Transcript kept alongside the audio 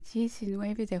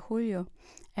19 de julio,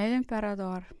 el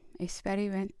emperador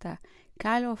experimenta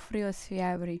calofríos,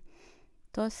 fiebre,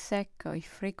 tos seca y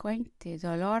frecuente,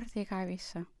 dolor de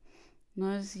cabeza,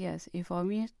 náuseas y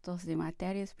vómitos de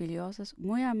materias biliosas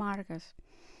muy amargas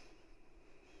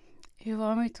y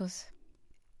vómitos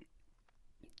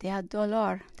de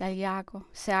dolor del hígado.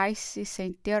 Se hace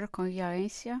sentir con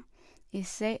violencia y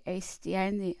se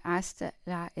extiende hasta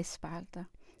la espalda.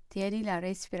 Tiene la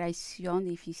respiración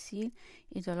difícil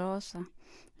y dolorosa.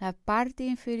 La parte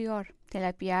inferior de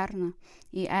la pierna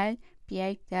y el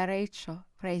pie derecho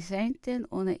presentan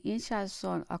una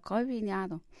hinchazón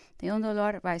acompañada de un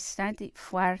dolor bastante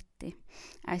fuerte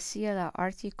hacia la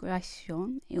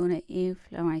articulación y una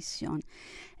inflamación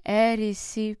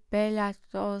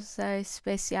erisipelatosa,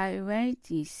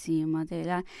 especialmente encima de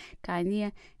la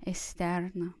canilla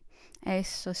externa.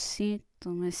 Estos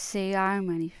síntomas se han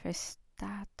manifestado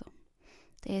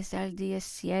desde el día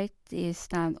 7 y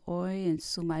están hoy en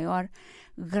su mayor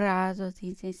grado de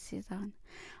intensidad.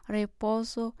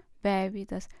 Reposo,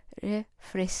 bebidas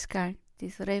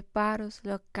refrescantes, reparos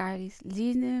locales,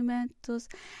 lineamentos,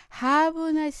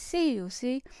 jabonáceos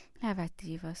y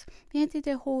lavativas. 20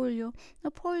 de julio,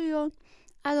 Napoleón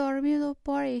ha dormido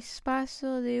por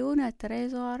espacio de 1 a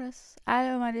 3 horas. Al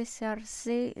amanecer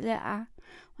se le ha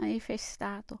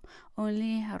manifestado un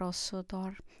ligero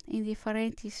sudor en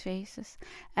diferentes veces.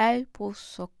 El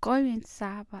pulso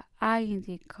comenzaba a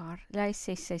indicar la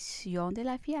sensación de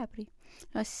la fiebre.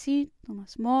 Los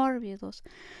síntomas mórbidos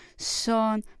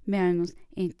son menos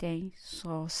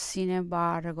intensos. Sin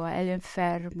embargo, el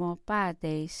enfermo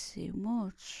padece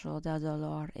mucho de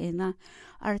dolor en la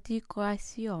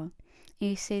articulación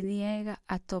y se niega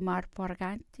a tomar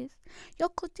purgantes.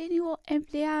 Yo continúo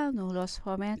empleando los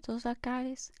fomentos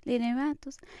locales,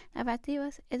 lineamentos,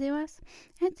 lavativas y demás.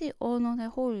 21 de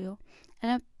julio,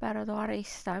 el emperador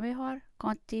está mejor,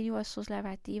 continúa sus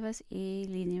lavativas y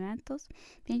lineamentos.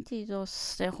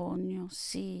 22 de junio,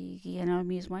 sigue en el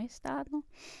mismo estado.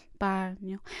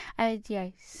 Baño a las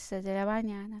 10 de la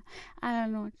mañana, a la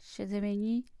noche de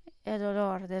venir el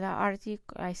dolor de la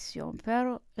articulación,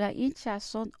 pero la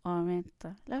hinchazón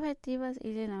aumenta. Lavativas y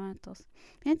lineamentos.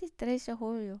 23 de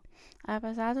julio, ha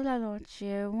pasado la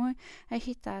noche muy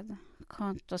agitada,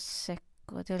 con tos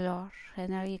seco, dolor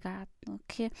en el hígado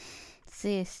que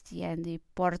se extiende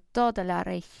por toda la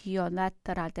región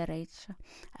lateral derecha.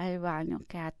 El baño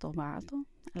que ha tomado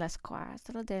a las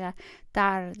 4 de la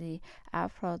tarde ha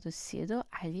producido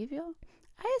alivio.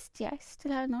 A las 10 de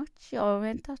la noche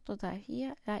aumenta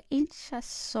todavía la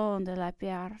hinchazón de la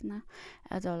pierna,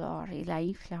 el dolor y la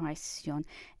inflamación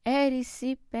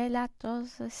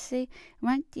erisipelatosa se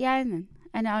mantienen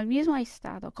en el mismo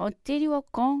estado continuo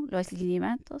con los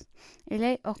lineamentos y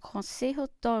le aconsejo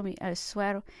tome el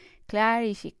suero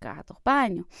clarificado.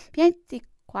 Baño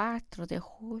 24 de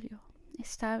julio.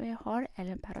 Está mejor el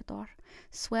emperador.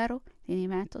 Suero,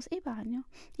 lineamentos y baño.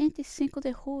 25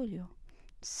 de julio.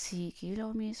 Sigue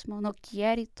lo mismo, no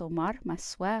quiere tomar más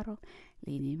suero,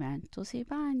 lineamentos y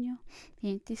baño.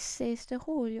 26 de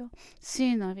julio,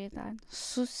 sin novedad,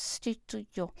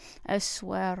 sustituyó el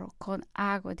suero con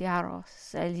agua de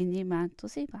arroz,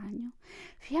 lineamentos y baño.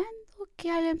 Viendo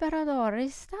que el emperador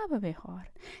estaba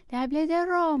mejor, le hablé de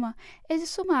Roma y de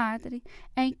su madre,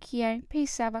 en quien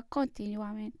pensaba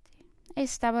continuamente.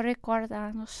 Estaba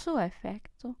recordando su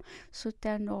afecto, su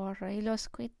ternura y los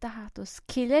cuidados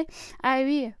que le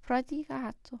había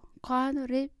prodigado, cuando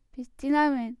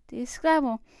repentinamente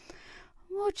exclamó: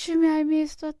 mucho me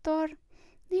améis, doctor,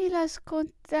 ni las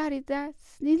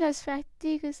contrariedades, ni las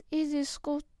fatigas y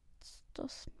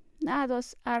disgustos. Nada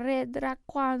os arredra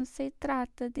cuando se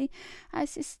trata de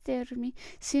asistirme.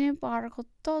 Sin embargo,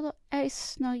 todo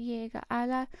eso no llega a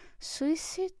la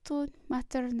solicitud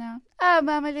maternal.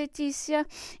 Mamá Leticia,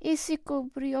 y se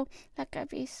cubrió la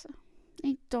cabeza.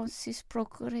 Entonces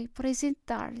procuré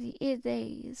presentarle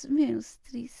ideas menos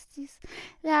tristes.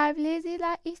 Le hablé de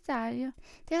la Italia,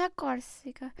 de la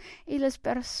Córcega y las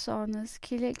personas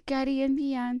que le querían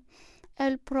bien.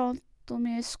 Él pronto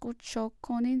me escuchó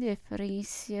con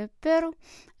indiferencia, pero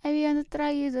habiendo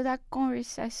traído la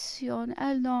conversación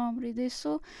el nombre de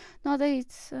su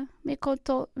nodriza, me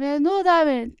contó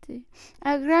menudamente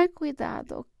el gran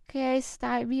cuidado que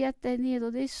ésta había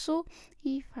tenido de su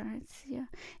infancia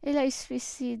y la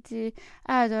especie de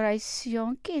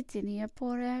adoración que tenía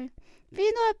por él.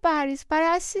 Vino a París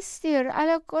para asistir a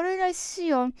la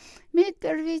coronación. Me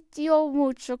divirtió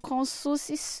mucho con sus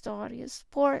historias,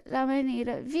 por la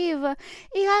manera viva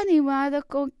y animada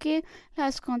con que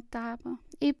las contaba,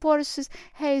 y por sus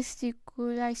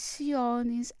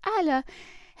gesticulaciones a la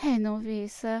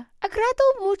Genovesa agradó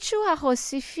mucho a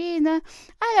Josefina,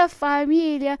 a la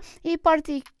familia y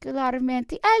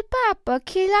particularmente al Papa,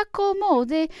 que la colmó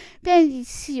de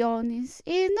bendiciones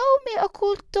y no me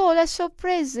ocultó la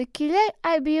sorpresa que le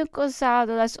habían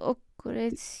causado las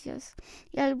ocurrencias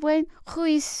y el buen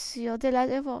juicio de la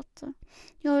devota.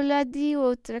 Yo le di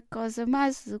otra cosa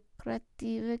más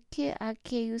lucrativa que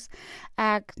aquellos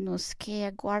actos que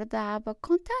aguardaba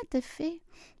con tanta fe,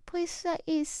 pues a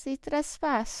ese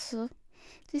traspaso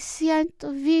de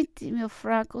 120.000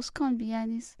 francos con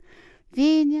bienes,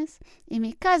 viñas y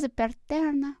mi casa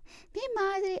paterna, mi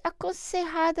madre,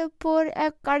 aconsejada por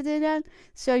el cardenal,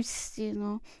 se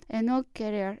obstinó en no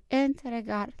querer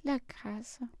entregar la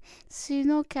casa,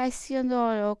 sino que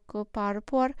haciéndolo ocupar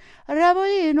por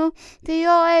Rabolino,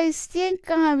 dio a este en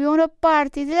cambio una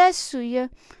parte de la suya.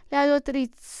 La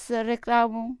doctrice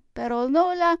reclamó, pero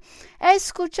no la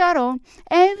escucharon.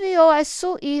 Envió a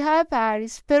su hija a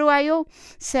París, pero halló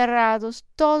cerrados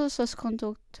todos los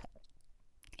conductos.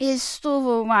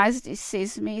 Estuvo más de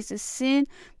 6 meses sin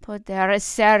poder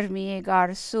hacerme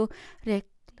llegar su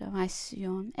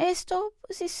reclamación. Esta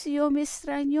oposición me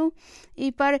extrañó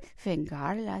y para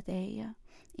vengarla de ella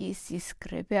hice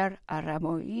escribir a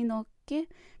Ramolino que,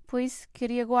 pues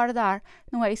quería guardar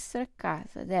nuestra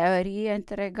casa, debería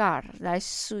entregar la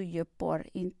suya por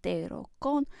entero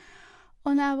con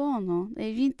un abono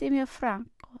de 20.000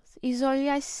 francos. Y solo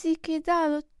así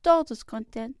quedaron todos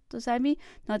contentos. A mí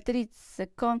no triste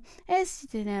con ese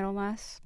dinero más.